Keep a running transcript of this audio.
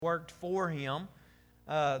worked for him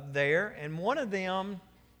there. And one of them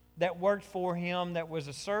that worked for him that was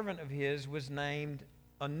a servant of his was named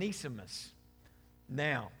Onesimus.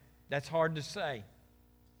 Now, that's hard to say.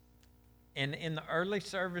 And in the early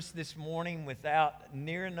service this morning, without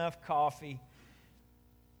near enough coffee,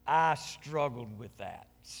 I struggled with that.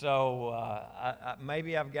 So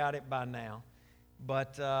maybe I've got it by now.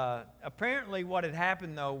 But apparently what had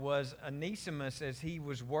happened, though, was Onesimus, as he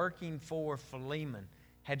was working for Philemon,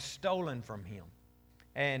 had stolen from him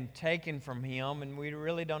and taken from him. And we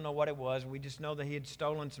really don't know what it was. We just know that he had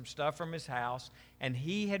stolen some stuff from his house. And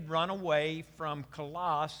he had run away from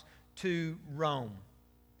Colossus to Rome.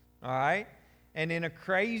 All right? And in a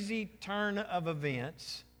crazy turn of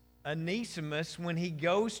events, Onesimus, when he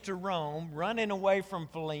goes to Rome, running away from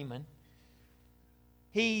Philemon,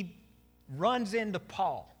 he runs into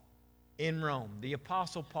Paul in Rome, the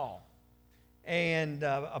Apostle Paul. And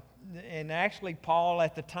actually Paul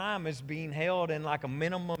at the time is being held in like a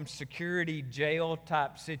minimum security jail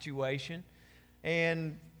type situation.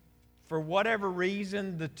 And for whatever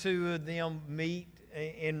reason, the two of them meet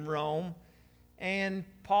in Rome. And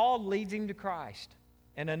Paul leads him to Christ.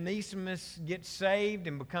 And Onesimus gets saved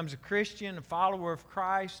and becomes a Christian, a follower of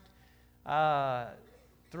Christ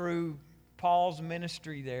through Paul's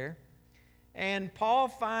ministry there. And Paul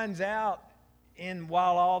finds out,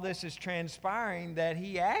 while all this is transpiring, that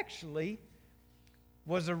he actually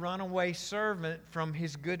was a runaway servant from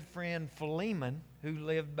his good friend Philemon, who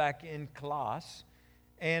lived back in Colossus.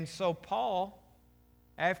 And so Paul,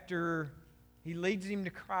 after he leads him to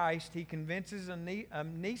Christ, he convinces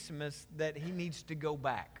Onesimus that he needs to go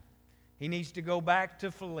back. He needs to go back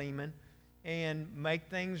to Philemon and make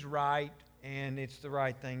things right, and it's the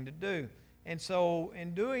right thing to do. And so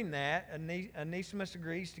in doing that, Onesimus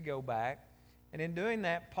agrees to go back. And in doing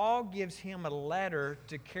that, Paul gives him a letter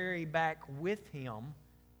to carry back with him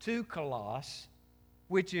to Colossus,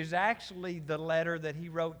 which is actually the letter that he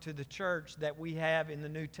wrote to the church that we have in the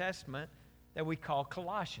New Testament that we call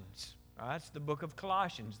Colossians. All right, it's the book of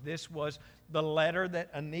Colossians. This was the letter that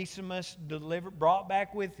Onesimus brought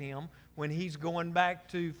back with him when he's going back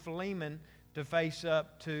to Philemon to face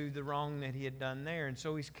up to the wrong that he had done there. And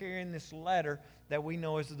so he's carrying this letter that we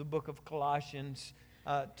know as the book of Colossians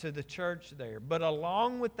to the church there. But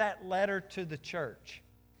along with that letter to the church,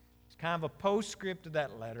 it's kind of a postscript to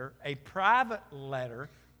that letter, a private letter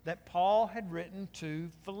that Paul had written to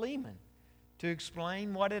Philemon to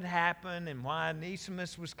explain what had happened and why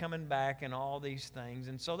Onesimus was coming back and all these things.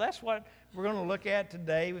 And so that's what we're going to look at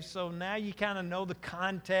today. So now you kind of know the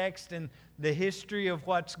context and the history of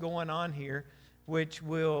what's going on here, which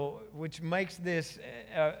makes this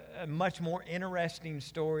a much more interesting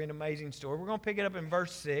story, an amazing story. We're going to pick it up in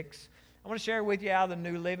verse 6. I want to share with you out of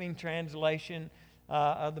the New Living Translation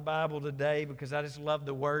of the Bible today, because I just love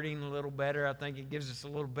the wording a little better. I think it gives us a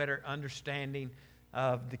little better understanding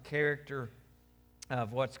of the character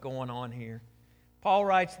of what's going on here. Paul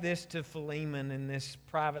writes this to Philemon in this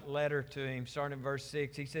private letter to him, starting in verse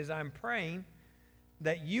 6. He says, I'm praying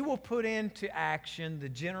that you will put into action the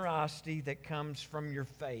generosity that comes from your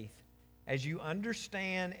faith as you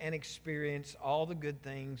understand and experience all the good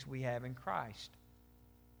things we have in Christ.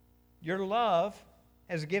 Your love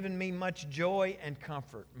has given me much joy and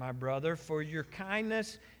comfort, my brother, for your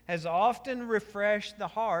kindness has often refreshed the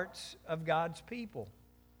hearts of God's people.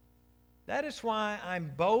 That is why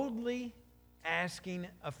I'm boldly asking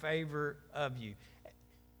a favor of you.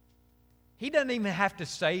 He doesn't even have to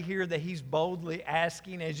say here that he's boldly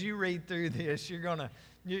asking. As you read through this, you're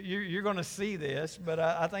gonna see this. But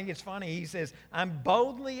I think it's funny. He says, I'm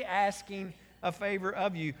boldly asking a favor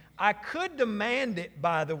of you. I could demand it,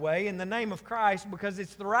 by the way, in the name of Christ, because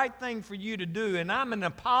it's the right thing for you to do. And I'm an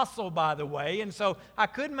apostle, by the way. And so I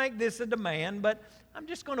could make this a demand, but I'm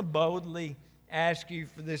just going to boldly ask you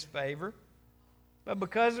for this favor. But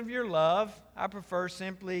because of your love, I prefer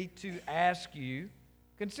simply to ask you,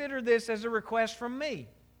 consider this as a request from me,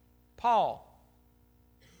 Paul,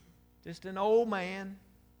 just an old man,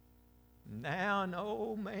 now an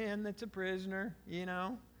old man that's a prisoner,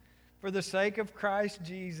 for the sake of Christ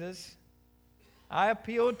Jesus, I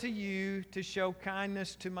appeal to you to show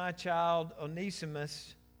kindness to my child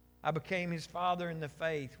Onesimus. I became his father in the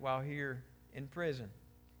faith while here in prison.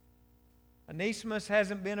 Onesimus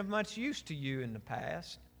hasn't been of much use to you in the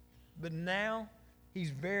past, but now he's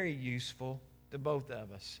very useful to both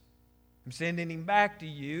of us. I'm sending him back to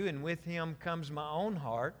you, and with him comes my own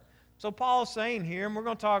heart. So Paul's saying here, and we're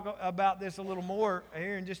going to talk about this a little more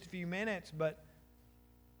here in just a few minutes, but,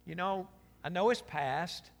 I know it's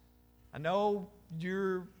past. I know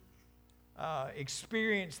your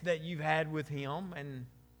experience that you've had with him and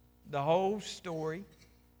the whole story.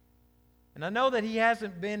 And I know that he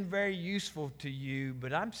hasn't been very useful to you,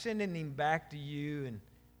 but I'm sending him back to you, and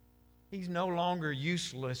he's no longer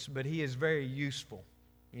useless, but he is very useful,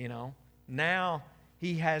 you know. Now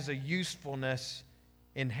he has a usefulness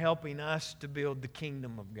in helping us to build the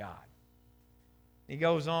kingdom of God. He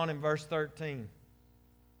goes on in verse 13.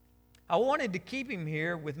 I wanted to keep him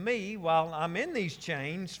here with me while I'm in these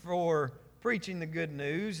chains for preaching the good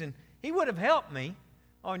news, and he would have helped me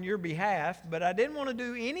on your behalf, but I didn't want to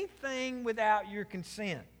do anything without your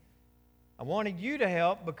consent. I wanted you to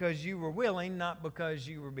help because you were willing, not because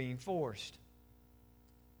you were being forced.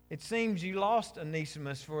 It seems you lost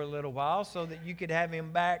Onesimus for a little while so that you could have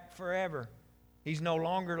him back forever. He's no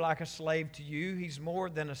longer like a slave to you. He's more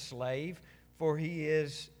than a slave, for he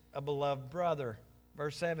is a beloved brother.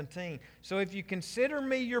 Verse 17. So if you consider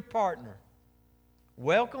me your partner,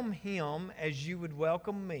 welcome him as you would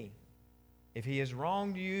welcome me. If he has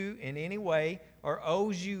wronged you in any way or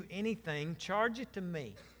owes you anything, charge it to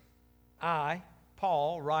me. I,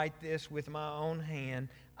 Paul, write this with my own hand.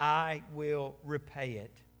 I will repay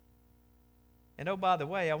it. And oh, by the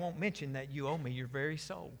way, I won't mention that you owe me your very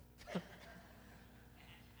soul.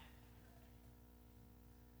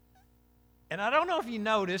 And I don't know if you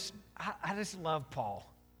noticed, I just love Paul.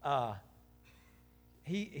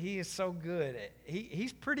 He is so good.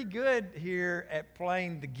 He's pretty good here at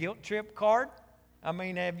playing the guilt trip card. I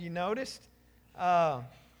mean, have you noticed? I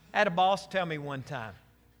had a boss tell me one time.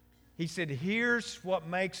 He said, here's what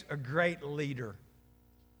makes a great leader.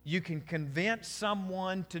 You can convince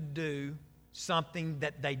someone to do something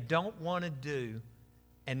that they don't want to do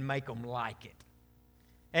and make them like it.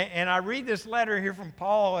 And I read this letter here from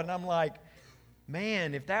Paul, and I'm like,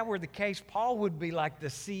 man, if that were the case, Paul would be like the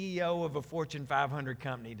CEO of a Fortune 500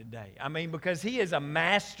 company today. I mean, because he is a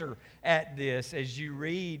master at this as you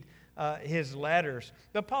read his letters.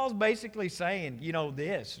 But Paul's basically saying,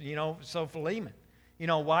 so Philemon,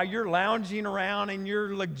 while you're lounging around in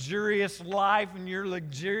your luxurious life and your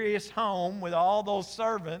luxurious home with all those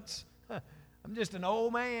servants, I'm just an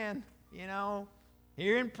old man,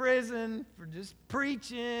 here in prison for just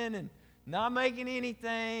preaching and not making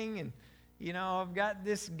anything, and I've got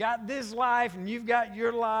this life, and you've got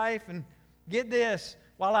your life, and get this,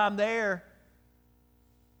 while I'm there,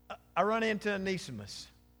 I run into Onesimus,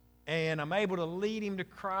 and I'm able to lead him to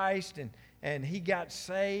Christ, and he got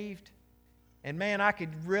saved, and man, I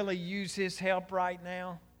could really use his help right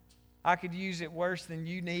now. I could use it worse than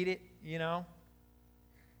you need it,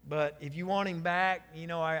 but if you want him back,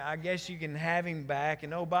 I guess you can have him back,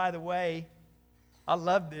 and oh, by the way, I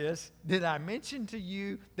love this. Did I mention to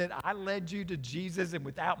you that I led you to Jesus, and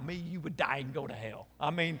without me, you would die and go to hell?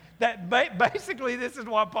 I mean, basically, this is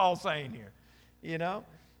what Paul's saying here,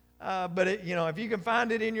 But, if you can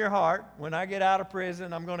find it in your heart, when I get out of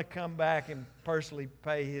prison, I'm going to come back and personally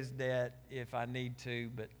pay his debt if I need to,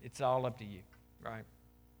 but it's all up to you, right?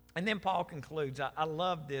 And then Paul concludes. I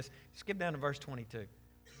love this. Skip down to verse 22.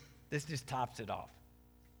 This just tops it off.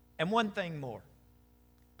 And one thing more.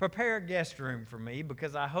 Prepare a guest room for me,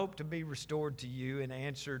 because I hope to be restored to you and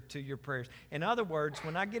answer to your prayers. In other words,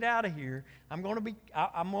 when I get out of here, I'm going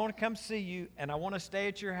to come see you, and I want to stay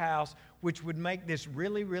at your house, which would make this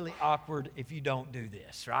really, really awkward if you don't do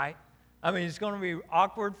this, right? I mean, it's going to be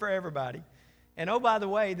awkward for everybody. And oh, by the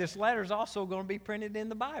way, this letter is also going to be printed in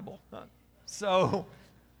the Bible. So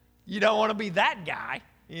you don't want to be that guy,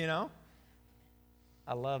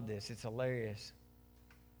 I love this. It's hilarious.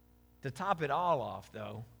 To top it all off,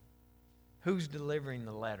 though, who's delivering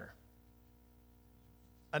the letter?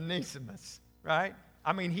 Onesimus, right?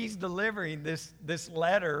 I mean, he's delivering this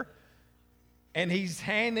letter, and he's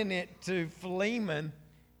handing it to Philemon.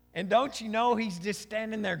 And don't you know he's just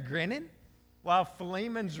standing there grinning while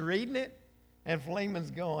Philemon's reading it? And Philemon's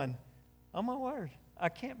going, oh, my word, I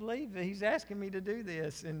can't believe that he's asking me to do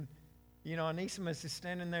this. And, Onesimus is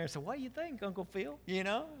standing there. So what do you think, Uncle Phil?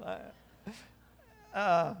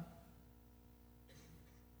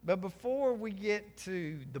 But before we get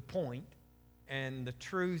to the point and the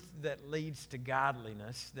truth that leads to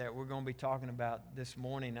godliness that we're going to be talking about this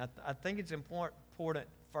morning, I think it's important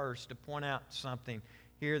first to point out something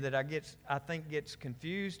here that I think gets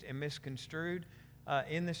confused and misconstrued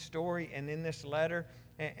in this story and in this letter,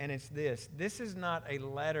 and it's this. This is not a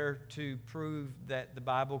letter to prove that the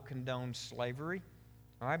Bible condones slavery,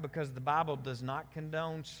 all right, because the Bible does not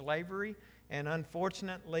condone slavery, and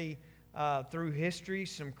unfortunately, through history,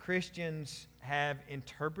 some Christians have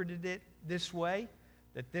interpreted it this way,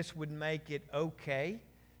 that this would make it okay.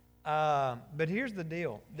 But here's the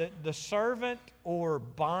deal. The servant or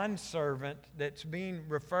bondservant that's being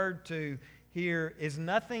referred to here is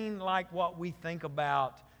nothing like what we think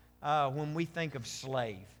about when we think of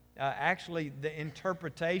slave. Actually, the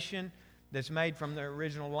interpretation that's made from the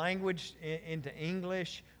original language into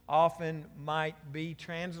English often might be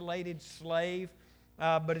translated slave,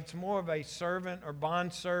 but it's more of a servant or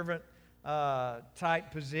bondservant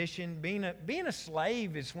type position. Being a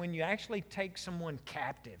slave is when you actually take someone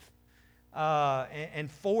captive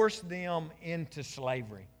and force them into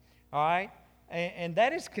slavery. All right? And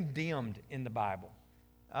that is condemned in the Bible.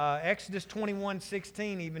 Exodus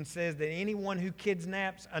 21:16 even says that anyone who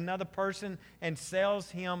kidnaps another person and sells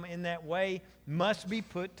him in that way must be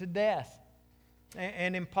put to death.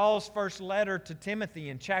 And in Paul's first letter to Timothy,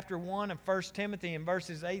 in chapter 1 of 1 Timothy, in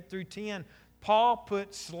verses 8 through 10, Paul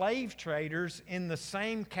put slave traders in the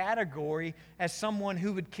same category as someone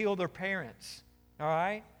who would kill their parents. All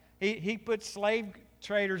right? He put slave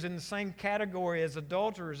traders in the same category as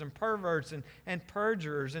adulterers and perverts and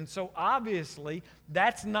perjurers. And so obviously,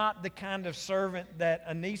 that's not the kind of servant that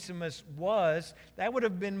Onesimus was. That would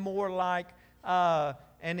have been more like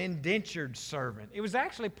an indentured servant. It was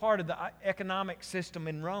actually part of the economic system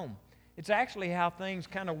in Rome. It's actually how things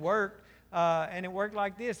kind of worked. And it worked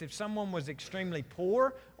like this. If someone was extremely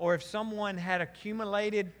poor, or if someone had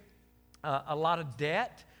accumulated a lot of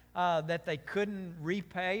debt, that they couldn't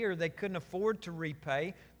repay or they couldn't afford to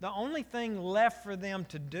repay, the only thing left for them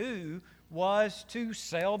to do was to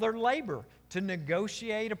sell their labor, to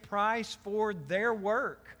negotiate a price for their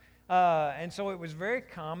work. And so it was very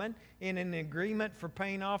common in an agreement for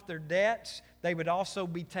paying off their debts. They would also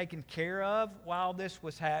be taken care of while this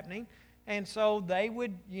was happening. And so they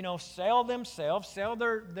would, sell themselves, sell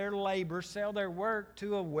their labor, sell their work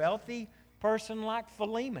to a wealthy person like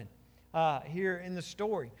Philemon. Here in the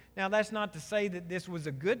story. Now, that's not to say that this was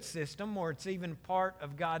a good system or it's even part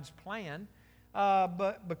of God's plan,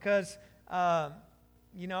 but because,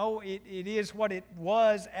 it is what it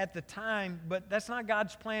was at the time, but that's not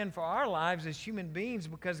God's plan for our lives as human beings,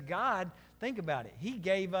 because God, think about it, He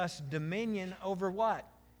gave us dominion over what?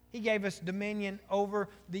 He gave us dominion over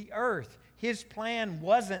the earth. His plan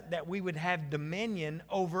wasn't that we would have dominion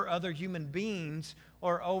over other human beings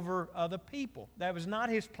or over other people. That was not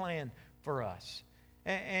His plan for us.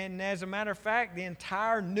 And as a matter of fact, the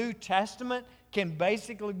entire New Testament can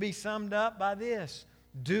basically be summed up by this: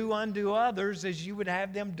 do unto others as you would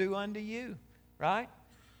have them do unto you, right?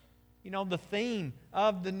 The theme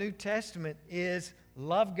of the New Testament is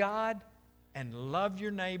love God and love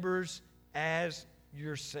your neighbors as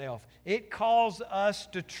yourself. It calls us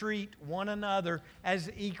to treat one another as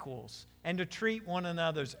equals and to treat one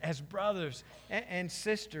another as brothers and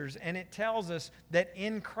sisters. And it tells us that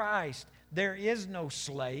in Christ there is no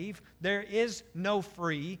slave, there is no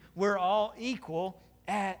free. We're all equal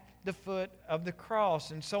at the foot of the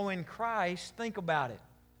cross. And so in Christ, think about it.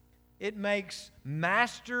 It makes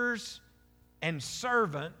masters and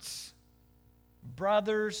servants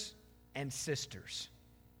brothers and sisters.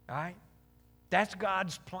 All right? That's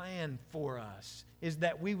God's plan for us, is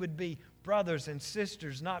that we would be brothers and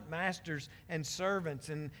sisters, not masters and servants.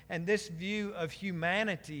 And this view of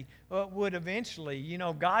humanity would eventually,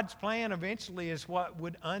 God's plan eventually is what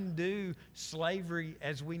would undo slavery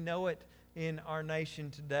as we know it in our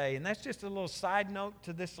nation today. And that's just a little side note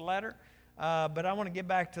to this letter. But I want to get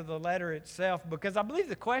back to the letter itself, because I believe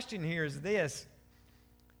the question here is this: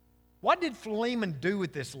 what did Philemon do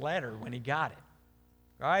with this letter when he got it?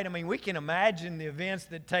 Right? I mean, we can imagine the events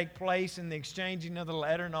that take place in the exchanging of the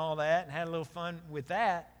letter and all that, and had a little fun with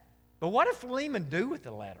that. But what did Philemon do with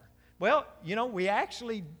the letter? Well, we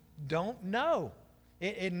actually don't know.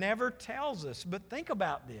 It never tells us. But think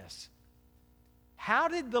about this. How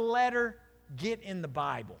did the letter get in the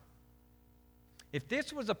Bible? If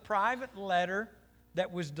this was a private letter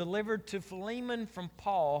that was delivered to Philemon from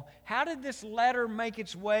Paul, how did this letter make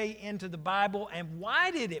its way into the Bible, and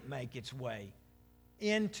why did it make its way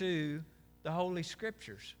into the Holy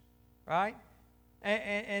Scriptures, right?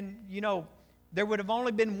 And there would have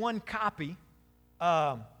only been one copy.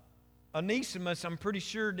 Onesimus, I'm pretty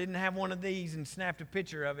sure, didn't have one of these and snapped a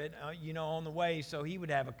picture of it, on the way, so he would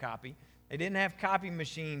have a copy. They didn't have copy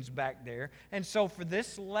machines back there. And so for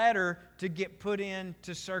this letter to get put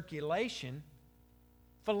into circulation,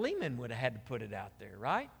 Philemon would have had to put it out there,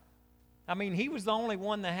 right? I mean, he was the only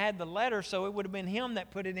one that had the letter, so it would have been him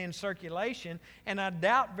that put it in circulation. And I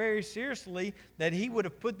doubt very seriously that he would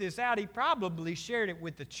have put this out. He probably shared it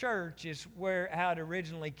with the church, is how it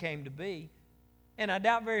originally came to be. And I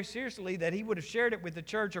doubt very seriously that he would have shared it with the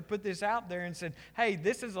church or put this out there and said, hey,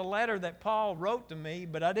 this is a letter that Paul wrote to me,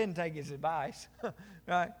 but I didn't take his advice.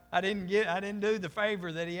 Right? I didn't do the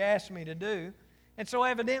favor that he asked me to do. And so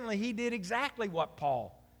evidently he did exactly what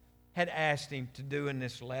Paul had asked him to do in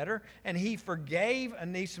this letter, and he forgave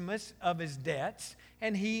Onesimus of his debts,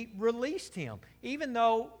 and he released him, even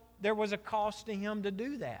though there was a cost to him to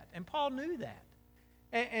do that. And Paul knew that.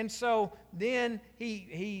 And so then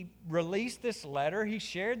he released this letter, he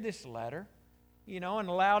shared this letter, and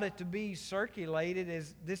allowed it to be circulated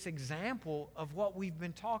as this example of what we've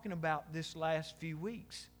been talking about this last few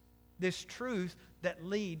weeks. This truth that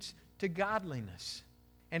leads to godliness.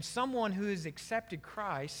 And someone who has accepted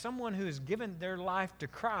Christ, someone who has given their life to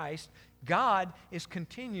Christ, God is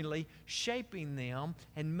continually shaping them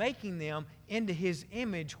and making them into His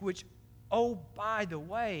image, which, oh, by the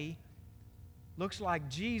way, looks like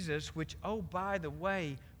Jesus, which, oh, by the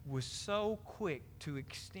way, was so quick to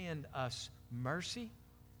extend us mercy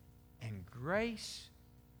and grace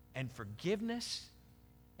and forgiveness,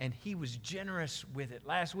 and He was generous with it.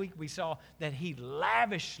 Last week we saw that He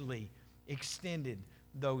lavishly extended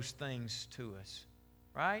those things to us,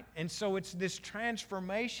 right? And so it's this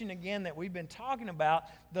transformation again that we've been talking about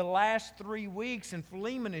the last 3 weeks, and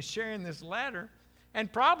Philemon is sharing this letter,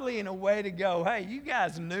 and probably in a way to go, hey, you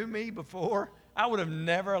guys knew me before. I would have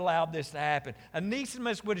never allowed this to happen.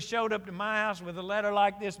 Onesimus would have showed up to my house with a letter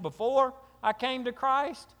like this before I came to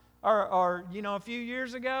Christ, or a few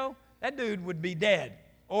years ago. That dude would be dead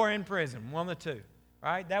or in prison, one of the two,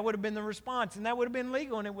 right? That would have been the response, and that would have been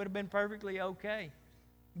legal, and it would have been perfectly okay.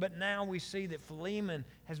 But now we see that Philemon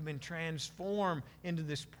has been transformed into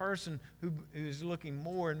this person who is looking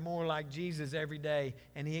more and more like Jesus every day,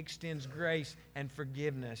 and he extends grace and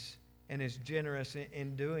forgiveness and is generous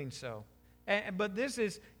in doing so. But this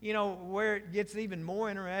is, where it gets even more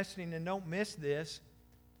interesting, and don't miss this.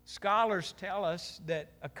 Scholars tell us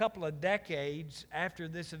that a couple of decades after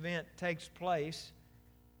this event takes place,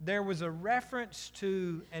 there was a reference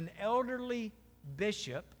to an elderly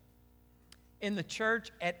bishop in the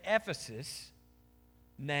church at Ephesus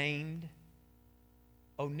named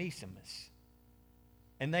Onesimus.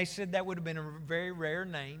 And they said that would have been a very rare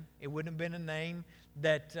name. It wouldn't have been a name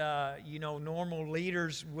that, normal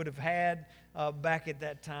leaders would have had back at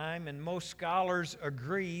that time. And most scholars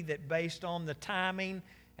agree that based on the timing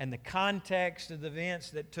and the context of the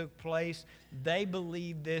events that took place, they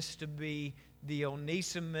believe this to be the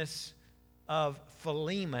Onesimus of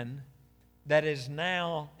Philemon, that is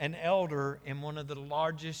now an elder in one of the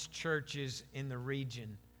largest churches in the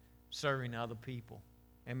region, serving other people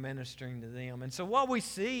and ministering to them. And so what we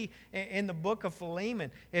see in the book of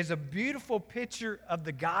Philemon is a beautiful picture of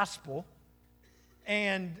the gospel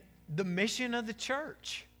and the mission of the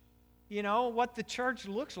church. What the church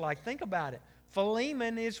looks like. Think about it.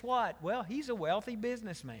 Philemon is what? Well, he's a wealthy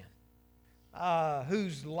businessman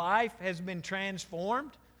whose life has been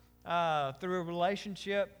transformed through a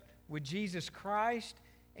relationship with Jesus Christ,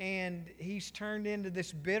 and he's turned into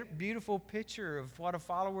this beautiful picture of what a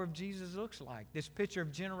follower of Jesus looks like, this picture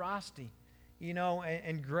of generosity,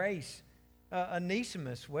 and grace.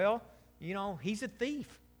 Onesimus, well, he's a thief,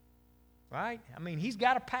 right? I mean, he's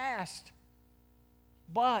got a past,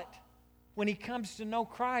 but when he comes to know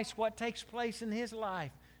Christ, what takes place in his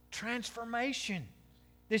life? Transformation.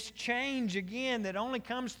 This change, again, that only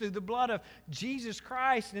comes through the blood of Jesus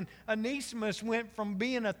Christ. And Onesimus went from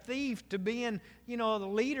being a thief to being, the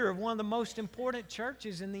leader of one of the most important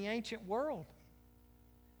churches in the ancient world.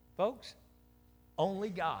 Folks, only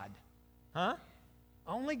God. Huh?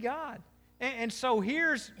 Only God. And so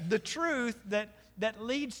here's the truth that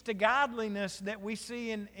leads to godliness that we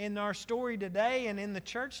see in our story today and in the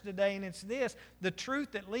church today, and it's this: the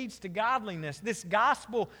truth that leads to godliness, this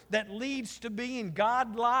gospel that leads to being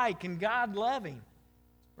God-like and God-loving,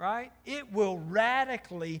 right? It will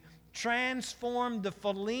radically transform the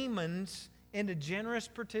Philemons into generous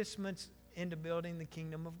participants into building the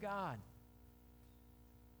kingdom of God.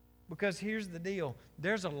 Because here's the deal: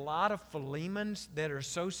 there's a lot of Philemons that are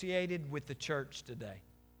associated with the church today.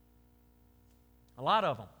 A lot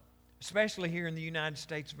of them, especially here in the United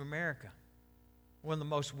States of America, one of the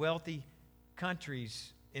most wealthy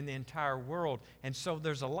countries in the entire world. And so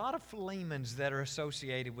there's a lot of Philemons that are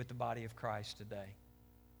associated with the body of Christ today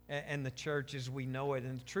and the church as we know it.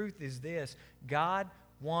 And the truth is this: God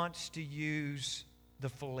wants to use the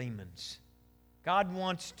Philemons. God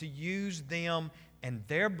wants to use them and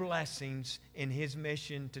their blessings in His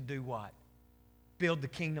mission to do what? Build the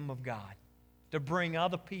kingdom of God, to bring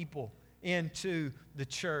other people into the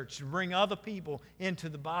church, to bring other people into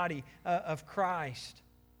the body of Christ,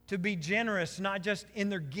 to be generous not just in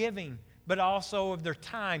their giving, but also of their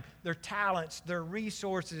time, their talents, their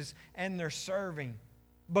resources, and their serving.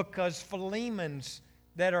 Because Philemons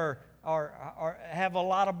that have a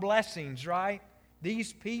lot of blessings, right?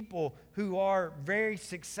 These people who are very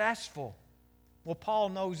successful, Well, Paul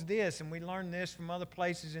knows this, and we learn this from other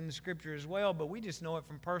places in the Scripture as well, but we just know it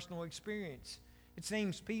from personal experience. It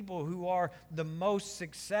seems people who are the most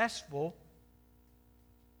successful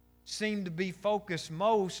seem to be focused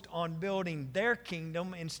most on building their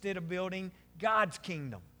kingdom instead of building God's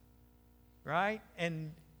kingdom, right?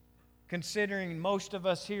 And considering most of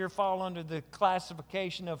us here fall under the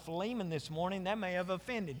classification of Philemon this morning, that may have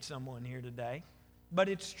offended someone here today, but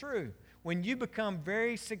it's true. When you become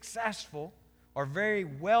very successful or very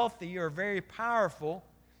wealthy or very powerful,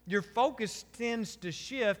 your focus tends to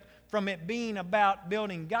shift from it being about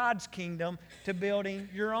building God's kingdom to building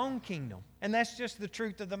your own kingdom. And that's just the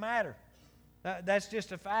truth of the matter. That's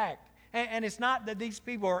just a fact. And it's not that these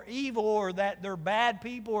people are evil or that they're bad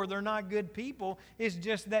people or they're not good people. It's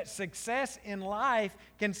just that success in life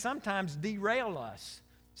can sometimes derail us.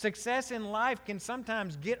 Success in life can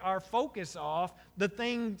sometimes get our focus off the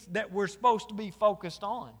things that we're supposed to be focused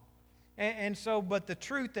on. And so, but the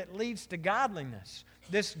truth that leads to godliness,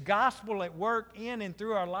 this gospel at work in and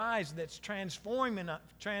through our lives that's transforming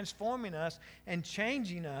us and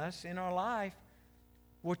changing us in our life,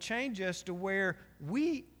 will change us to where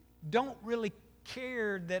we don't really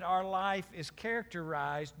care that our life is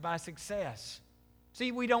characterized by success.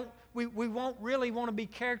 See, we won't really want to be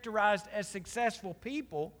characterized as successful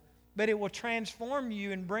people, but it will transform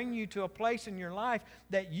you and bring you to a place in your life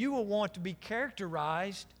that you will want to be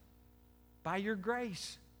characterized by your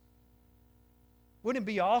grace. Wouldn't it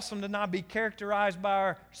be awesome to not be characterized by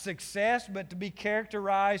our success, but to be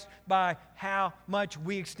characterized by how much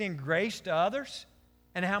we extend grace to others,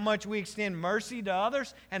 and how much we extend mercy to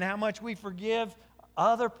others, and how much we forgive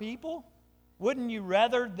other people? Wouldn't you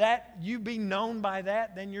rather that you be known by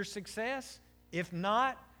that than your success? If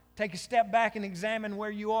not, take a step back and examine where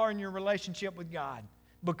you are in your relationship with God,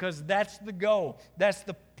 because that's the goal. That's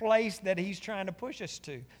the place that He's trying to push us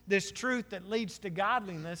to. This truth that leads to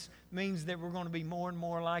godliness means that we're going to be more and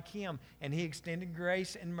more like Him. And He extended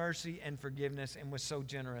grace and mercy and forgiveness and was so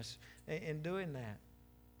generous in doing that.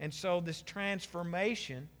 And so this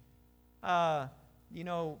transformation, that'll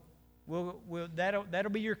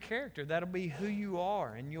be your character. That'll be who you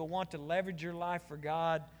are. And you'll want to leverage your life for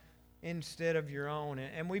God instead of your own.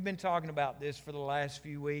 And we've been talking about this for the last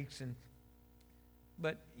few weeks.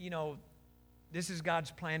 But this is God's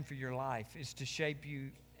plan for your life, is to shape you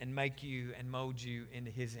and make you and mold you into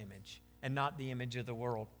His image and not the image of the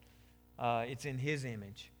world. It's in His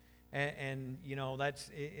image. And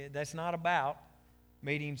that's not about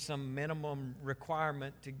meeting some minimum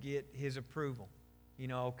requirement to get His approval.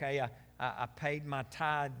 I paid my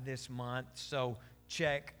tithe this month, so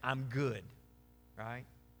check, I'm good, right?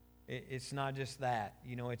 It's not just that.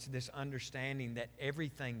 It's this understanding that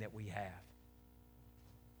everything that we have,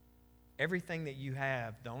 everything that you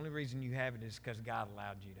have, the only reason you have it is because God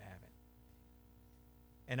allowed you to have it.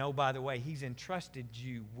 And oh, by the way, He's entrusted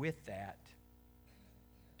you with that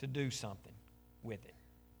to do something with it.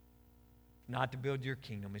 Not to build your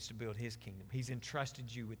kingdom, it's to build His kingdom. He's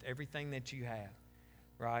entrusted you with everything that you have,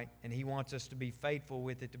 right? And He wants us to be faithful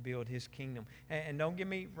with it to build His kingdom. And don't get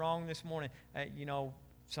me wrong this morning.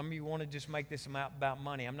 Some of you want to just make this about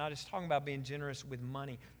money. I'm not just talking about being generous with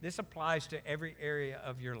money. This applies to every area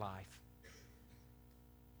of your life.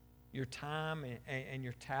 Your time and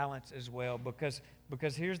your talents as well.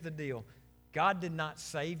 Because here's the deal. God did not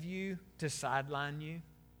save you to sideline you.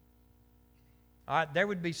 All right, there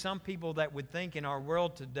would be some people that would think in our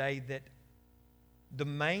world today that the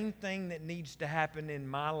main thing that needs to happen in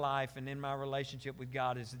my life and in my relationship with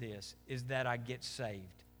God is that I get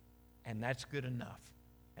saved. And that's good enough.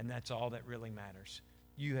 And that's all that really matters.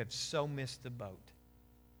 You have so missed the boat.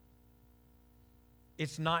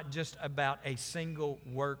 It's not just about a single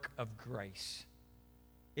work of grace.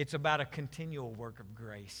 It's about a continual work of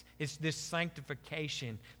grace. It's this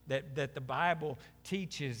sanctification that the Bible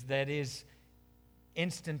teaches that is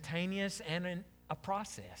instantaneous and a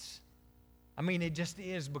process. I mean, it just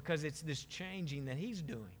is, because it's this changing that He's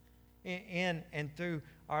doing in and through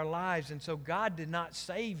our lives. And so God did not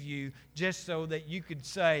save you just so that you could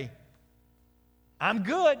say, I'm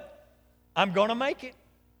good. I'm going to make it.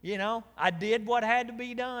 I did what had to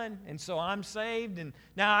be done, and so I'm saved, and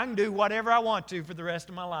now I can do whatever I want to for the rest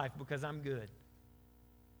of my life because I'm good.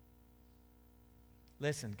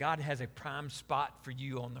 Listen, God has a prime spot for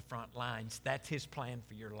you on the front lines. That's His plan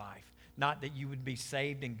for your life. Not that you would be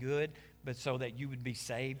saved and good, but so that you would be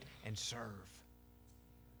saved and serve.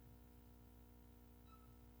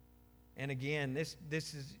 And again, this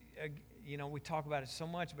is, we talk about it so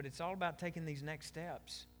much, but it's all about taking these next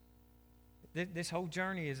steps. This whole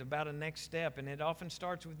journey is about a next step, and it often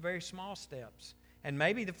starts with very small steps. And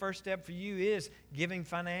maybe the first step for you is giving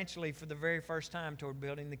financially for the very first time toward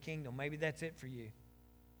building the kingdom. Maybe that's it for you.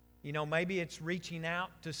 You know, maybe it's reaching out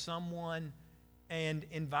to someone and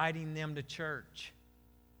inviting them to church.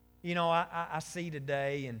 You know, I see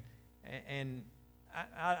today, and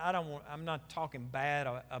I don't want, I'm not talking bad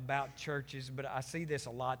about churches, but I see this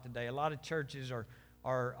a lot today. A lot of churches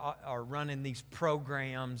are running these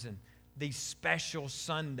programs and these special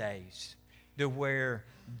Sundays to where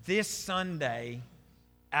this Sunday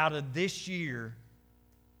out of this year,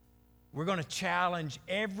 we're going to challenge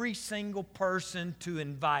every single person to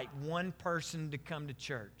invite one person to come to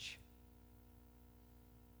church.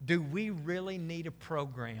 Do we really need a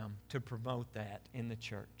program to promote that in the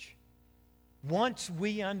church? Once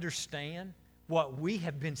we understand what we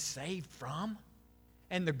have been saved from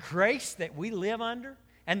and the grace that we live under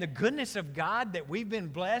and the goodness of God that we've been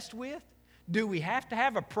blessed with, do we have to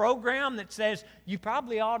have a program that says you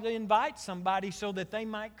probably ought to invite somebody so that they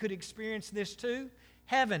could experience this too?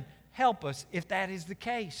 Heaven, help us if that is the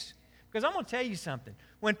case. Because I'm going to tell you something.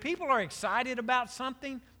 When people are excited about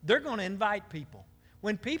something, they're going to invite people.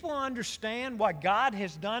 When people understand what God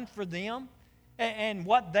has done for them and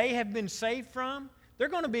what they have been saved from, they're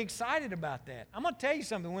going to be excited about that. I'm going to tell you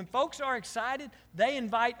something. When folks are excited, they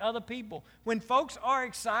invite other people. When folks are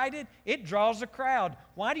excited, it draws a crowd.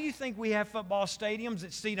 Why do you think we have football stadiums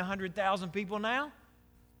that seat 100,000 people now?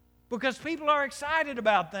 Because people are excited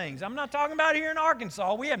about things. I'm not talking about here in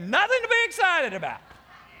Arkansas. We have nothing to be excited about.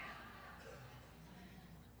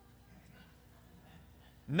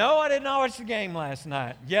 No, I did not watch the game last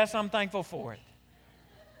night. Yes, I'm thankful for it.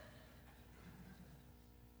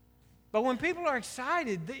 But when people are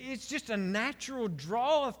excited, it's just a natural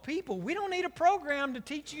draw of people. We don't need a program to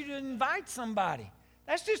teach you to invite somebody.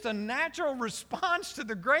 That's just a natural response to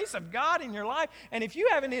the grace of God in your life. And if you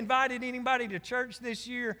haven't invited anybody to church this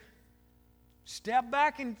year, step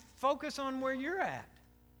back and focus on where you're at.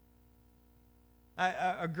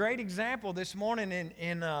 A great example this morning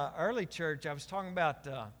in early church, I was talking about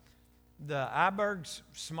the Iberg's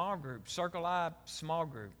small group, Circle I small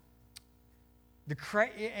group.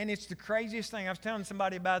 And it's the craziest thing. I was telling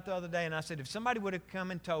somebody about it the other day, and I said, if somebody would have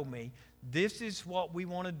come and told me, this is what we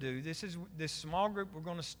want to do, this is this small group we're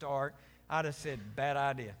going to start, I'd have said, bad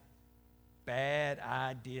idea. Bad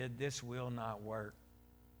idea. This will not work.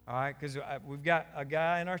 All right, because we've got a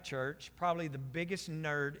guy in our church, probably the biggest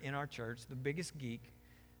nerd in our church, the biggest geek,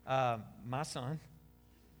 my son,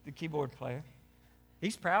 the keyboard player.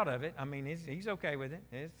 He's proud of it. I mean, he's okay with it.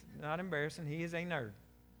 It's not embarrassing. He is a nerd.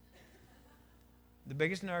 The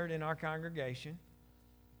biggest nerd in our congregation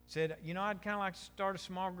said, you know, I'd kind of like to start a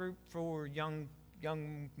small group for young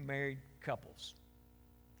married couples.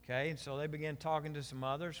 Okay, and so they began talking to some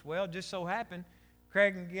others. Well, it just so happened,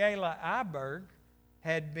 Craig and Gayla Iberg God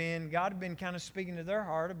had been kind of speaking to their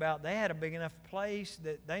heart about they had a big enough place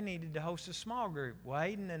that they needed to host a small group. Well,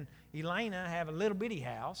 Hayden and Elena have a little bitty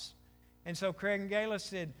house. And so Craig and Gayla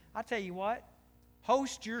said, I tell you what,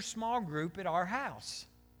 host your small group at our house.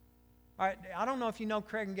 All right, I don't know if you know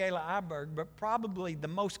Craig and Gayla Iberg, but probably the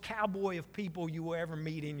most cowboy of people you will ever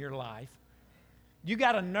meet in your life. You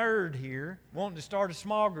got a nerd here wanting to start a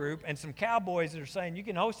small group and some cowboys that are saying you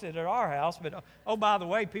can host it at our house, but oh, by the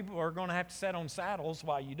way, people are going to have to sit on saddles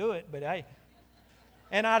while you do it, but hey.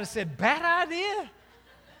 And I'd have said, bad idea.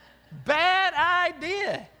 Bad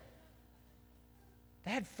idea.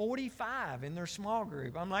 They had 45 in their small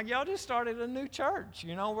group. I'm like, y'all just started a new church.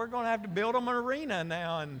 You know, we're going to have to build them an arena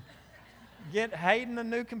now and get Hayden a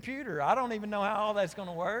new computer. I don't even know how all that's going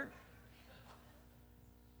to work.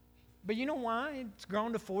 But you know why it's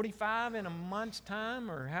grown to 45 in a month's time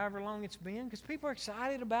or however long it's been? Because people are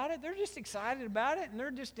excited about it. They're just excited about it, and they're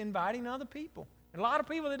just inviting other people. And a lot of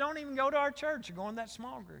people that don't even go to our church are going to that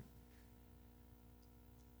small group.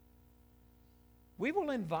 We will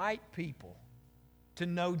invite people to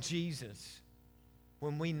know Jesus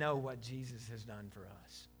when we know what Jesus has done for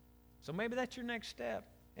us. So maybe that's your next step.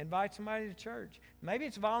 Invite somebody to church. Maybe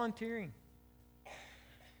it's volunteering.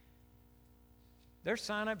 Their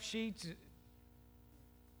sign-up sheets,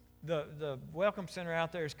 the Welcome Center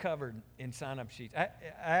out there is covered in sign-up sheets. I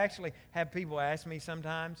actually have people ask me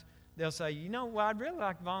sometimes, they'll say, you know, well, I'd really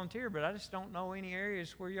like to volunteer, but I just don't know any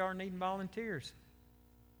areas where you are needing volunteers.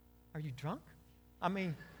 Are you drunk? I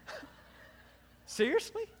mean,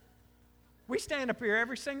 seriously? We stand up here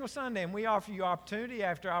every single Sunday and we offer you opportunity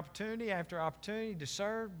after opportunity after opportunity to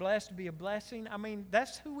serve, blessed to be a blessing. I mean,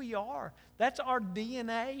 that's who we are. That's our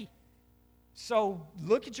DNA. So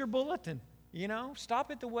look at your bulletin, you know,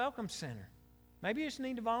 stop at the Welcome Center. Maybe you just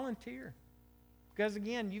need to volunteer. Because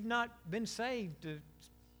again, you've not been saved to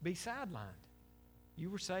be sidelined. You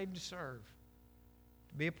were saved to serve.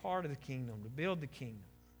 to be a part of the kingdom, to build the kingdom.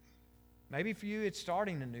 Maybe for you it's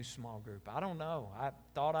starting a new small group. I don't know. I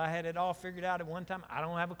thought I had it all figured out at one time. I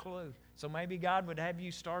don't have a clue. So maybe God would have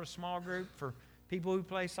you start a small group for people who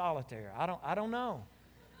play solitaire. I don't know.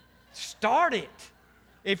 Start it.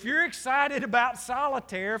 If you're excited about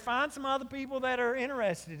solitaire, find some other people that are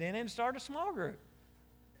interested in it and start a small group.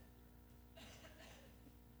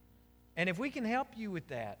 And if we can help you with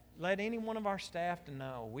that, let any one of our staff to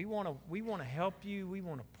know. We want to help you. We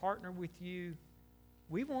want to partner with you.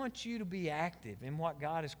 We want you to be active in what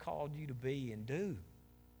God has called you to be and do.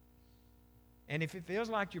 And if it feels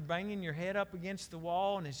like you're banging your head up against the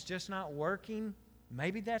wall and it's just not working,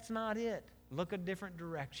 maybe that's not it. Look a different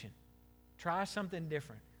direction. Try something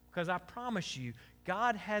different. Because I promise you,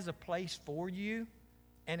 God has a place for you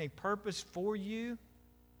and a purpose for you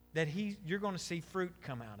that you're going to see fruit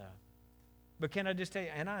come out of. But can I just tell you,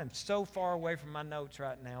 and I am so far away from my notes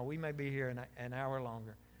right now, we may be here an hour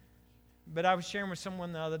longer. But I was sharing with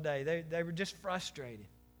someone the other day, they were just frustrated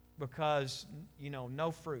because,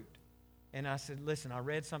 no fruit. And I said, listen, I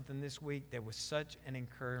read something this week that was such an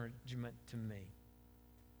encouragement to me.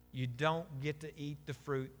 You don't get to eat the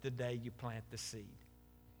fruit the day you plant the seed.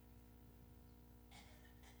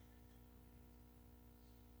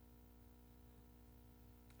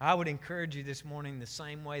 I would encourage you this morning the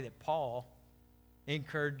same way that Paul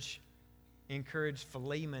encouraged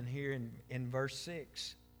Philemon here in verse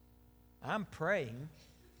 6. I'm praying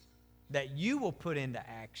that you will put into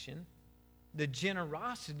action the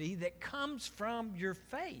generosity that comes from your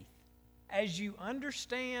faith as you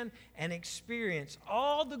understand and experience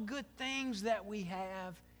all the good things that we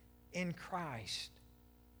have in Christ.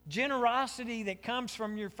 Generosity that comes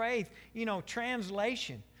from your faith.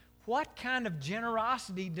 Translation. What kind of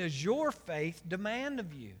generosity does your faith demand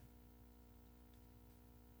of you?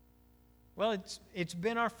 Well, it's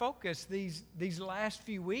been our focus these last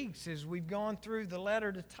few weeks as we've gone through the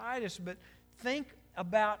letter to Titus, but think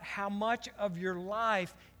about how much of your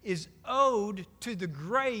life is owed to the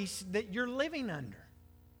grace that you're living under.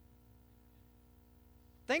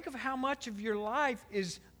 Think of how much of your life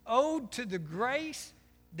is owed to the grace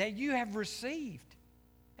that you have received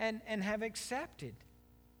and have accepted.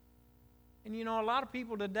 And a lot of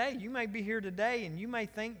people today, you may be here today and you may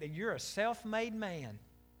think that you're a self-made man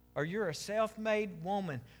or you're a self-made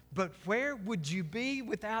woman, but where would you be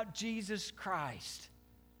without Jesus Christ?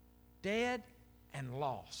 Dead and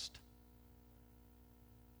lost.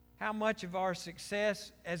 How much of our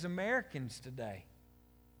success as Americans today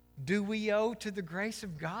do we owe to the grace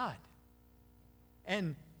of God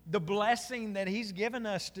and the blessing that He's given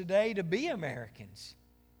us today to be Americans?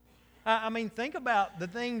 Think about the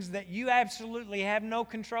things that you absolutely have no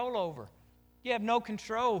control over. You have no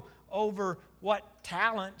control over what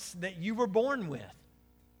talents that you were born with,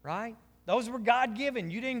 right? Those were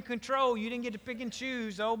God-given. You didn't control. You didn't get to pick and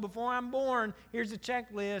choose. Oh, before I'm born, here's a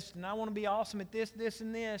checklist, and I want to be awesome at this, this,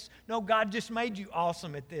 and this. No, God just made you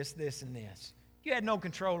awesome at this, this, and this. You had no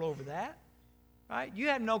control over that, right? You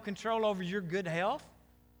had no control over your good health.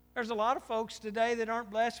 There's a lot of folks today that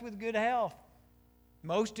aren't blessed with good health.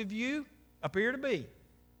 Most of you appear to be,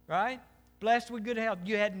 right? Blessed with good health.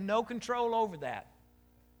 You had no control over that,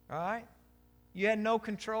 right? You had no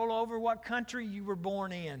control over what country you were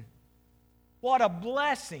born in. What a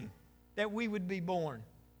blessing that we would be born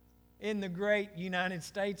in the great United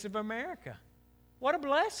States of America. What a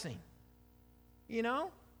blessing.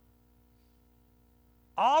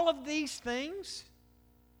 All of these things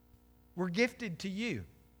were gifted to you.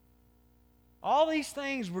 All these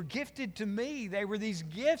things were gifted to me. They were these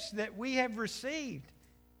gifts that we have received.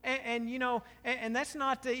 And that's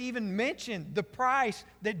not to even mention the price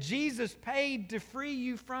that Jesus paid to free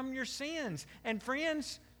you from your sins. And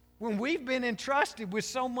friends, when we've been entrusted with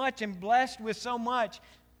so much and blessed with so much,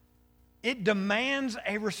 it demands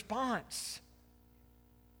a response.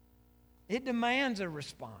 It demands a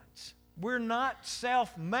response. We're not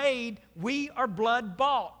self-made. We are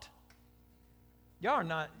blood-bought. Y'all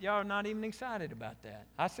are not even excited about that.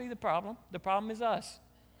 I see the problem. The problem is us.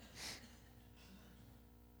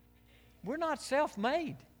 We're not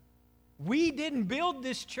self-made. We didn't build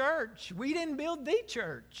this church. We didn't build the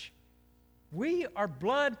church. We are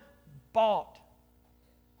blood-bought.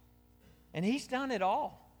 And He's done it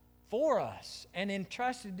all for us and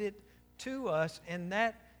entrusted it to us, and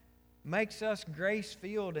that makes us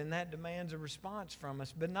grace-filled, and that demands a response from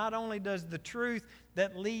us. But not only does the truth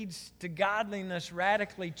that leads to godliness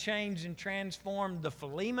radically change and transform the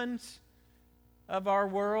Philemons of our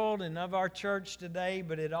world and of our church today,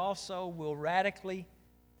 but it also will radically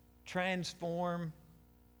transform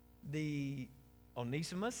the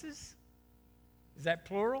Onesimuses. Is that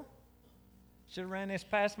plural? Should have ran this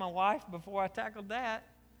past my wife before I tackled that.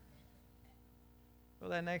 Well,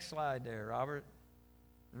 that next slide there, Robert.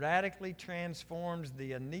 Radically transforms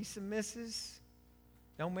the Onesimuses,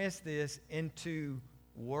 don't miss this, into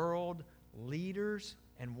world leaders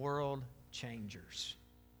and world changers.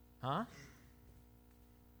 Huh?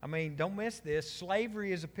 I mean, don't miss this.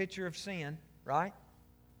 Slavery is a picture of sin, right?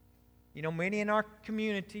 You know, many in our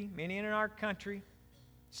community, many in our country,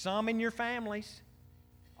 some in your families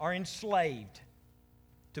are enslaved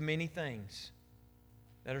to many things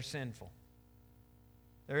that are sinful.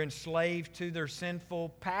 They're enslaved to their sinful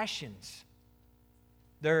passions.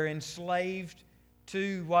 They're enslaved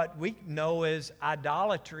to what we know as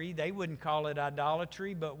idolatry. They wouldn't call it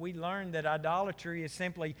idolatry, but we learned that idolatry is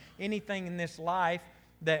simply anything in this life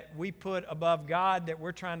that we put above God that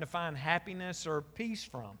we're trying to find happiness or peace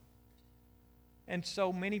from. And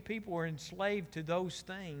so many people are enslaved to those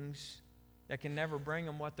things that can never bring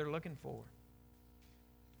them what they're looking for.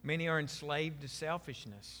 Many are enslaved to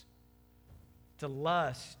selfishness, to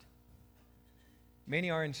lust. Many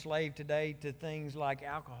are enslaved today to things like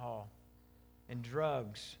alcohol and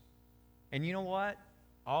drugs. And you know what?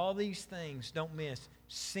 All these things, don't miss,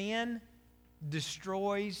 sin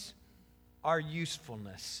destroys our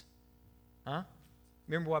usefulness. Huh?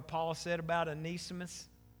 Remember what Paul said about Onesimus?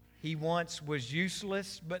 He once was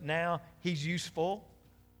useless, but now he's useful.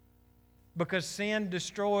 Because sin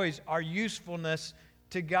destroys our usefulness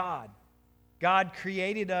to God. God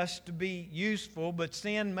created us to be useful, but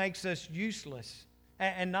sin makes us useless.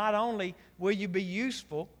 And not only will you be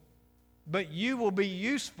useful, but you will be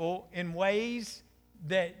useful in ways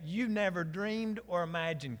that you never dreamed or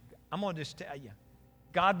imagined. I'm going to just tell you,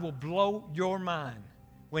 God will blow your mind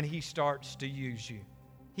when He starts to use you.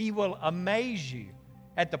 He will amaze you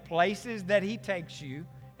at the places that He takes you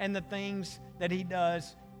and the things that He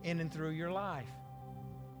does in and through your life.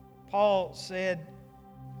 Paul said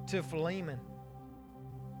to Philemon,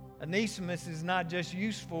 Onesimus is not just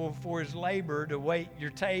useful for his labor to wait your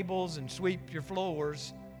tables and sweep your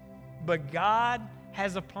floors, but God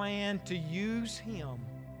has a plan to use him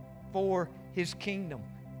for His kingdom.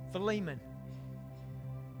 Philemon,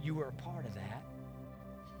 you were a part of that.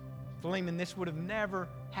 Philemon, this would have never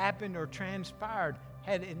happened or transpired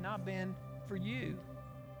had it not been for you.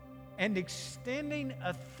 And extending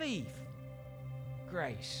a thief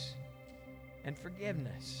grace and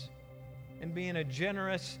forgiveness and being a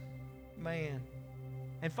generous man.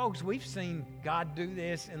 And folks, we've seen God do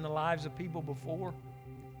this in the lives of people before.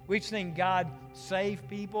 We've seen God save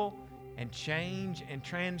people and change and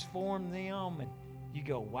transform them. And you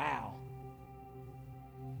go, wow.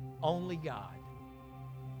 Only God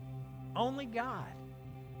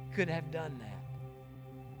could have done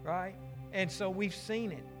that. Right? And so we've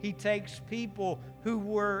seen it. He takes people who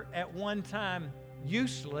were at one time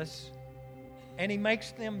useless and He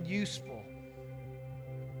makes them useful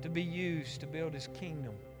to be used to build His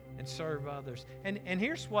kingdom and serve others. And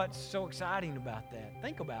here's what's so exciting about that.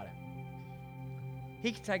 Think about it.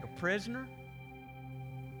 He could take a prisoner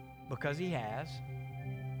because He has.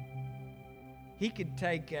 He could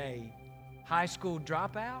take a high school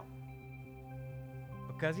dropout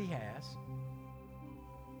because He has.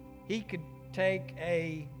 He could take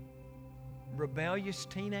a rebellious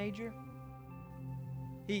teenager.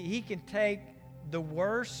 He can take the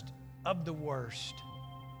worst of the worst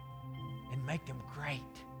and make them great.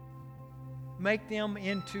 Make them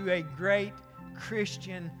into a great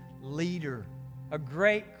Christian leader, a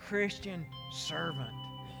great Christian servant.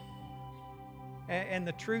 And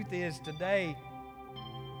the truth is today,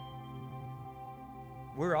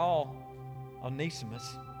 we're all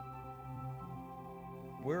Onesimus.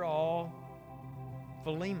 We're all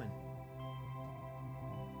Philemon.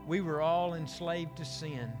 We were all enslaved to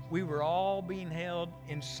sin. We were all being held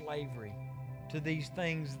in slavery to these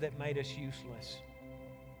things that made us useless.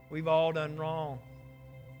 We've all done wrong.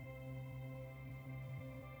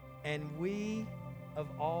 And we, of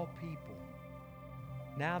all people,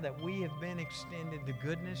 now that we have been extended the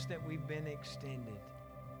goodness that we've been extended,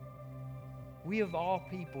 we of all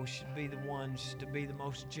people should be the ones to be the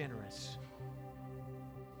most generous.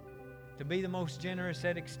 To be the most generous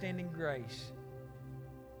at extending grace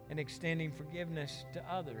and extending forgiveness to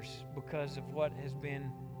others because of what has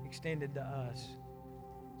been extended to us.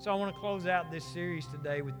 So I want to close out this series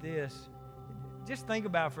today with this. Just think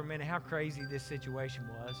about for a minute how crazy this situation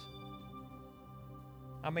was.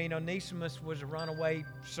 I mean, Onesimus was a runaway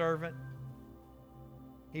servant.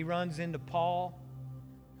 He runs into Paul,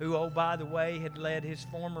 who, oh, by the way, had led his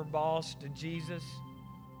former boss to Jesus.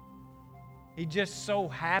 He just so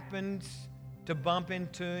happens to bump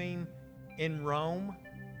into him in Rome.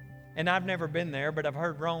 And I've never been there, but I've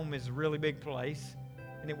heard Rome is a really big place,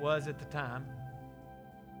 and it was at the time.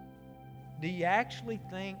 Do you actually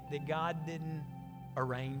think that God didn't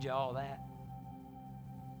arrange all that?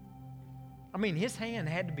 I mean, His hand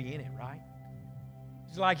had to be in it, right?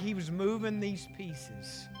 It's like He was moving these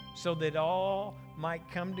pieces so that all might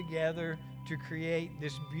come together to create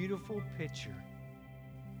this beautiful picture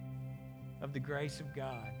of the grace of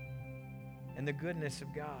God and the goodness of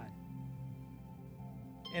God.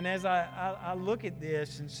 And as I look at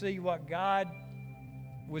this and see what God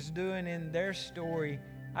was doing in their story,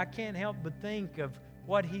 I can't help but think of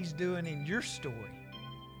what He's doing in your story.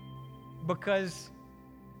 Because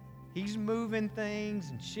He's moving things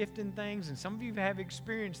and shifting things, and some of you have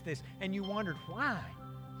experienced this, and you wondered, why?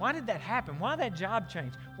 Why did that happen? Why that job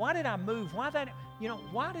change? Why did I move? Why did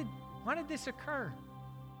this occur?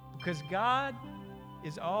 Because God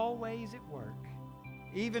is always at work,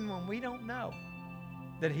 even when we don't know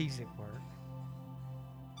that He's at work,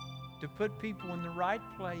 to put people in the right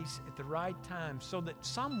place at the right time so that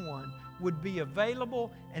someone would be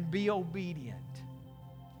available and be obedient,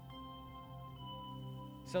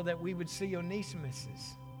 so that we would see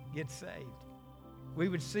Onesimuses get saved. We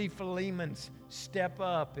would see Philemons step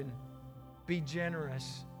up and be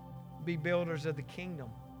generous, be builders of the kingdom.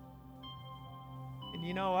 And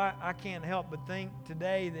you know, I can't help but think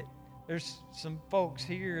today that there's some folks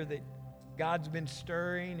here that God's been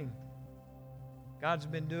stirring and God's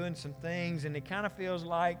been doing some things, and it kind of feels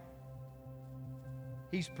like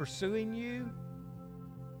He's pursuing you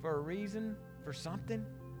for a reason, for something.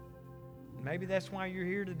 And maybe that's why you're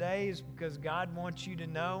here today, is because God wants you to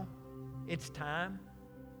know it's time,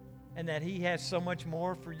 and that He has so much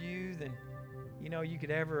more for you than you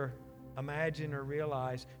could ever imagine or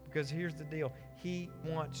realize. Because here's the deal: He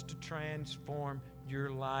wants to transform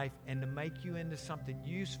your life and to make you into something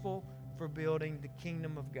useful for building the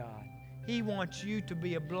kingdom of God. He wants you to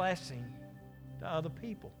be a blessing to other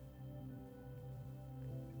people.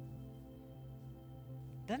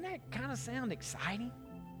 Doesn't that kind of sound exciting?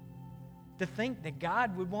 To think that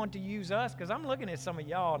God would want to use us? Because I'm looking at some of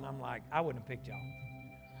y'all and I'm like, I wouldn't have picked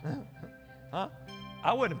y'all. Huh?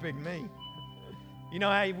 I wouldn't have picked me. You know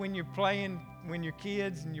how when you're playing, when you're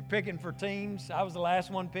kids and you're picking for teams, I was the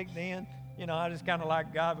last one picked in. I just kind of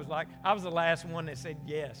like, God was like, I was the last one that said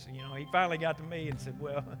yes. He finally got to me and said,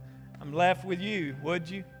 well, I'm left with you. Would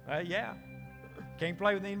you? Yeah. Can't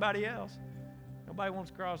play with anybody else. Nobody wants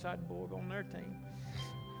a cross-eyed boy on their team.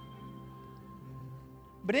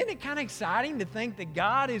 But isn't it kind of exciting to think that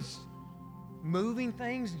God is moving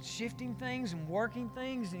things and shifting things and working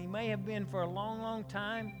things, and He may have been for a long, long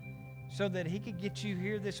time, so that He could get you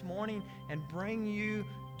here this morning and bring you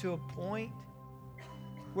to a point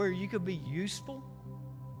where you could be useful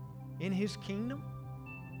in His kingdom,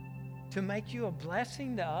 to make you a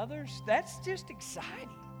blessing to others? That's just exciting,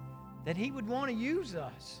 that He would want to use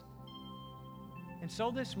us. And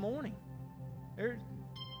so this morning,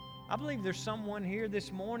 I believe there's someone here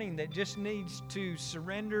this morning that just needs to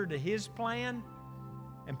surrender to His plan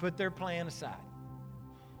and put their plan aside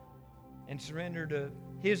and surrender to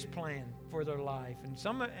His plan for their life. And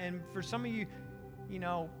for some of you,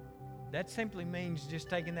 that simply means just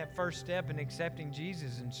taking that first step and accepting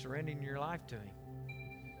Jesus and surrendering your life to Him.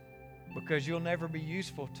 Because you'll never be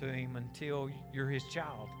useful to Him until you're His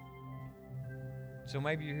child. So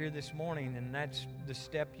maybe you're here this morning and that's the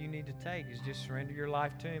step you need to take, is just surrender your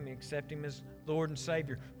life to Him, accept Him as Lord and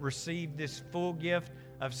Savior. Receive this full gift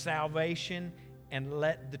of salvation and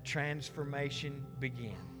let the transformation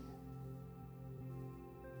begin.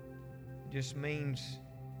 It just means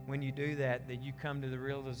when you do that you come to the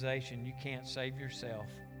realization you can't save yourself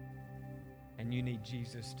and you need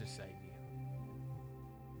Jesus to save you.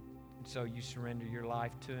 And so you surrender your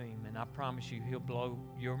life to Him, and I promise you He'll blow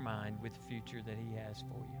your mind with the future that He has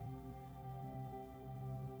for you.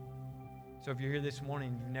 So if you're here this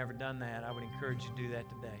morning and you've never done that, I would encourage you to do that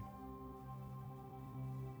today.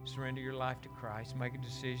 Surrender your life to Christ. Make a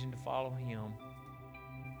decision to follow Him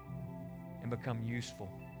and become useful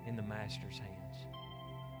in the Master's hands.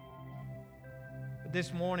 But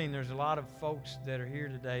this morning, there's a lot of folks that are here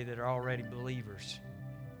today that are already believers.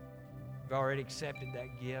 You've already accepted that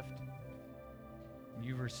gift.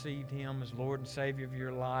 You've received Him as Lord and Savior of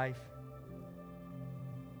your life.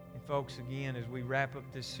 And folks, again, as we wrap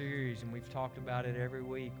up this series, and we've talked about it every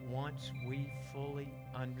week, once we fully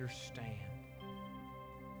understand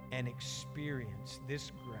and experience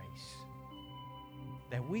this grace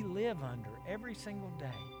that we live under every single day,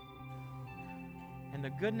 and the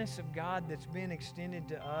goodness of God that's been extended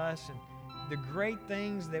to us, and the great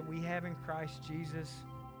things that we have in Christ Jesus,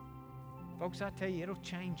 folks, I tell you, it'll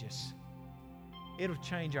change us. It'll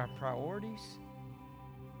change our priorities.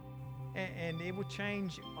 And it will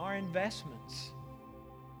change our investments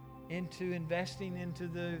into investing into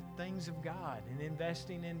the things of God and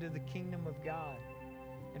investing into the kingdom of God.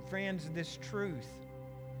 And friends, this truth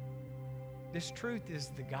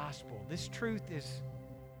is the gospel. This truth is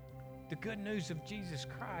the good news of Jesus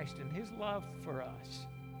Christ and His love for us.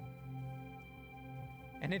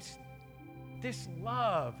 And it's this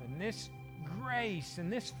love and this grace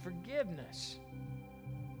and this forgiveness.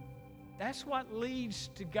 That's what leads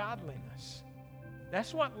to godliness.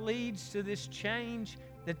 That's what leads to this change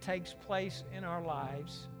that takes place in our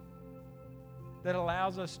lives that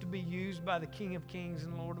allows us to be used by the King of Kings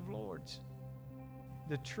and Lord of Lords.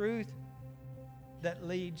 The truth that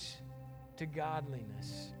leads to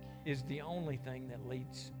godliness is the only thing that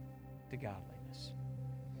leads to godliness.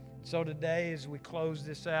 So today, as we close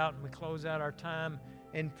this out and we close out our time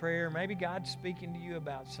in prayer, maybe God's speaking to you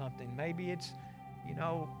about something. Maybe it's,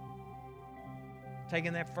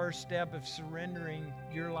 taking that first step of surrendering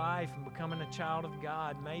your life and becoming a child of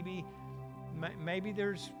God. Maybe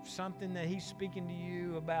there's something that He's speaking to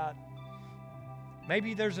you about.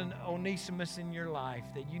 Maybe there's an Onesimus in your life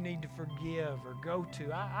that you need to forgive or go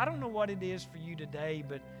to. I don't know what it is for you today,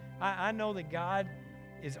 but I know that God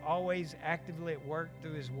is always actively at work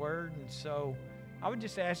through His Word. And so I would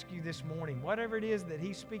just ask you this morning, whatever it is that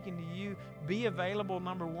He's speaking to you, be available,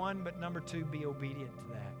 number one, but number two, be obedient to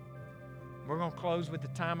that. We're going to close with the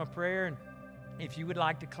time of prayer. And if you would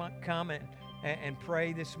like to come and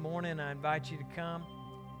pray this morning, I invite you to come.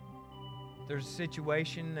 If there's a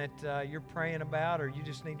situation that you're praying about or you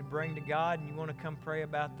just need to bring to God and you want to come pray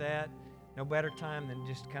about that, no better time than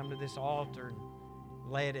just come to this altar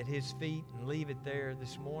and lay it at His feet and leave it there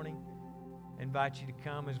this morning. I invite you to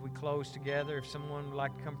come as we close together. If someone would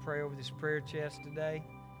like to come pray over this prayer chest today,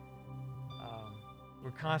 we're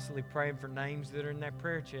constantly praying for names that are in that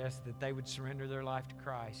prayer chest that they would surrender their life to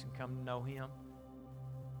Christ and come to know Him.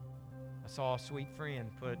 I saw a sweet friend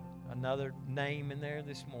put another name in there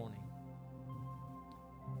this morning.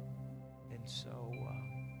 And so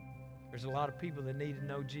there's a lot of people that need to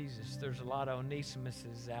know Jesus. There's a lot of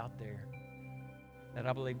Onesimuses out there that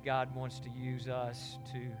I believe God wants to use us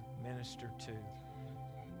to minister to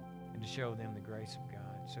and to show them the grace of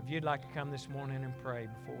God. So if you'd like to come this morning and pray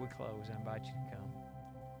before we close, I invite you to come.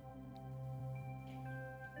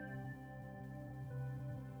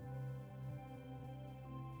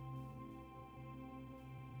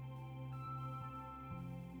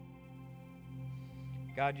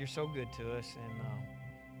 God, You're so good to us, and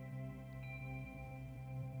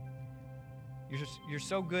you're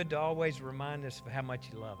so good to always remind us of how much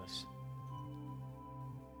You love us.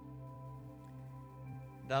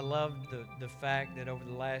 And I love the fact that over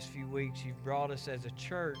the last few weeks You've brought us as a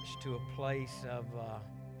church to a place of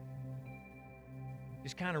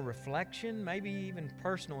just kind of reflection, maybe even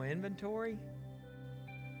personal inventory,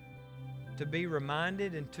 to be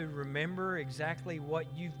reminded and to remember exactly what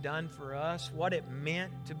You've done for us, what it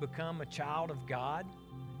meant to become a child of God,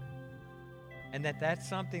 and that's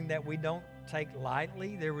something that we don't take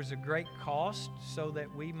lightly. There was a great cost so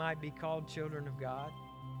that we might be called children of God,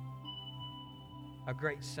 a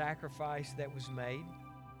great sacrifice that was made.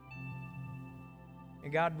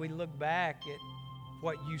 And God, we look back at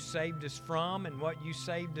what You saved us from and what You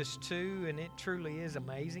saved us to, and it truly is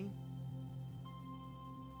amazing.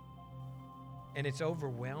 And it's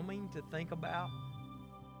overwhelming to think about.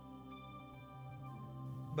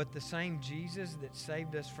 But the same Jesus that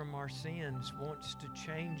saved us from our sins wants to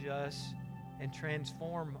change us and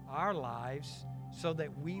transform our lives so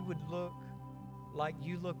that we would look like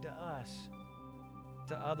You look to us,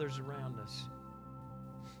 to others around us.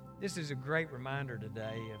 This is a great reminder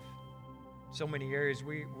today of so many areas.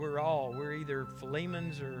 We're either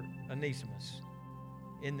Philemons or Onesimus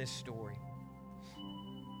in this story.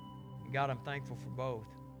 God, I'm thankful for both.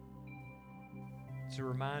 It's a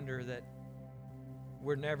reminder that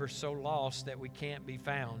we're never so lost that we can't be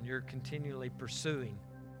found. You're continually pursuing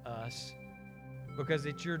us because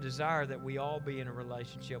it's Your desire that we all be in a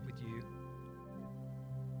relationship with You.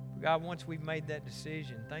 God, once we've made that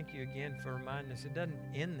decision, thank You again for reminding us it doesn't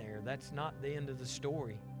end there. That's not the end of the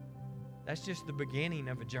story. That's just the beginning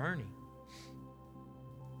of a journey.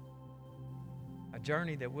 A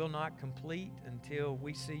journey that will not complete until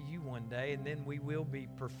we see You one day, and then we will be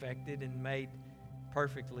perfected and made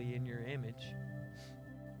perfectly in Your image.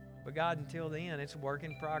 But God, until then, it's a work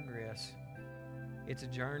in progress. It's a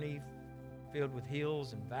journey filled with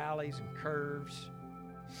hills and valleys and curves.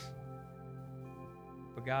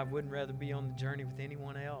 But God, I wouldn't rather be on the journey with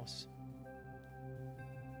anyone else.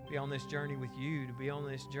 Be on this journey with You, to be on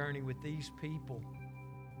this journey with these people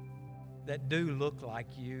that do look like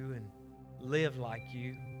you and live like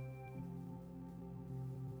you.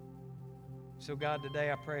 So God,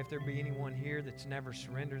 today I pray if there be anyone here that's never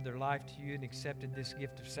surrendered their life to you and accepted this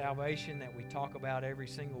gift of salvation that we talk about every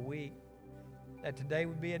single week, that today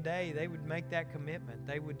would be a day they would make that commitment.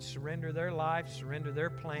 They would surrender their life, surrender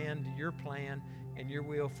their plan to your plan and your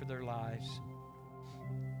will for their lives.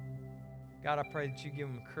 God, I pray that you give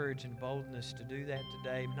them courage and boldness to do that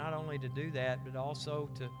today. Not only to do that, but also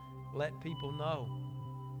to let people know.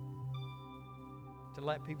 To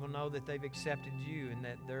let people know that they've accepted you and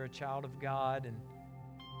that they're a child of God and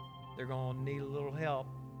they're going to need a little help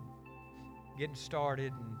getting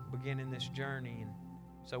started and beginning this journey, and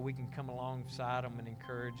so we can come alongside them and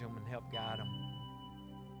encourage them and help guide them.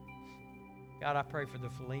 God, I pray for the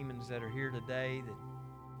Philemons that are here today that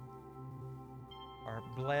are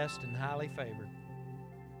blessed and highly favored.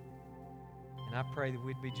 And I pray that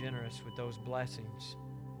we'd be generous with those blessings,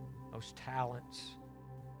 those talents,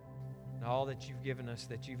 and all that you've given us,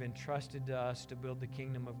 that you've entrusted to us to build the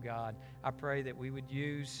kingdom of God. I pray that we would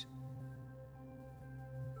use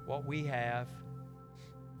what we have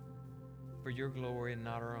for your glory and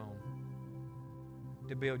not our own.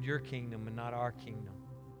 To build your kingdom and not our kingdom.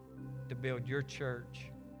 To build your church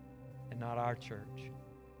and not our church.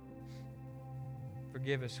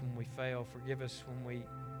 Forgive us when we fail. Forgive us when we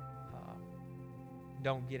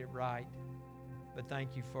don't get it right. But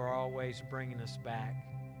thank you for always bringing us back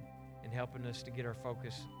and helping us to get our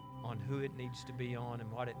focus on who it needs to be on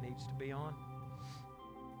and what it needs to be on.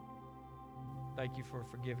 Thank you for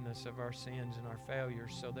forgiveness of our sins and our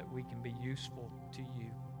failures so that we can be useful to you.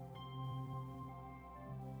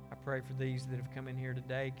 I pray for these that have come in here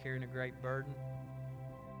today carrying a great burden.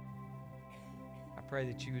 I pray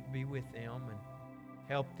that you would be with them and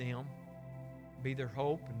help them, be their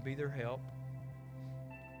hope and be their help.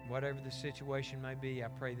 Whatever the situation may be, I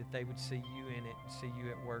pray that they would see you in it, see you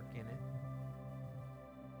at work in it.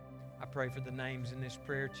 I pray for the names in this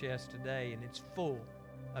prayer chest today, and it's full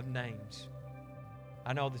of names.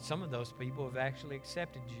 I know that some of those people have actually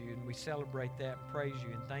accepted you, and we celebrate that and praise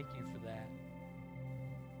you and thank you for that.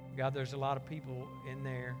 God, there's a lot of people in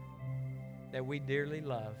there that we dearly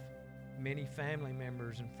love, many family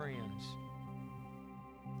members and friends.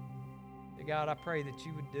 God, I pray that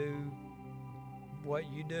you would do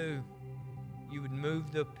what you do. You would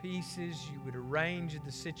move the pieces, you would arrange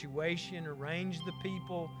the situation, arrange the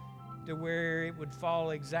people to where it would fall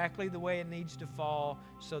exactly the way it needs to fall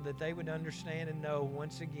so that they would understand and know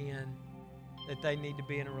once again that they need to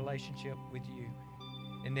be in a relationship with you.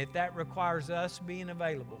 And if that requires us being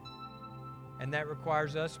available and that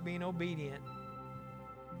requires us being obedient,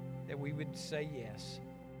 that we would say yes.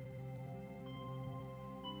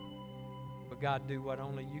 But God, do what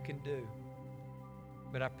only you can do.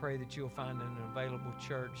 But I pray that you'll find an available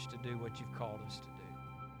church to do what you've called us to do.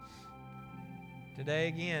 Today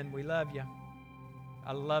again, we love you.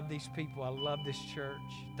 I love these people. I love this church.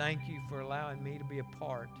 Thank you for allowing me to be a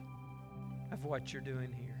part of what you're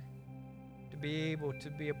doing here. To be able to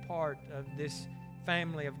be a part of this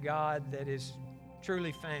family of God that is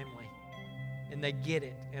truly family. And they get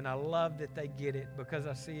it. And I love that they get it because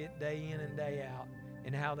I see it day in and day out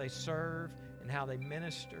in how they serve and how they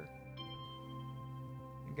minister.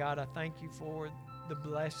 And God, I thank you for the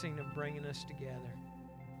blessing of bringing us together.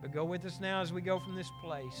 But go with us now as we go from this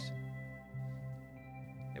place.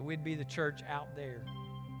 That we'd be the church out there.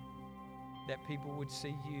 That people would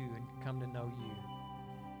see you and come to know you.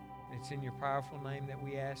 And it's in your powerful name that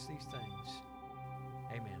we ask these things.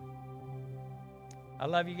 Amen. I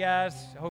love you guys.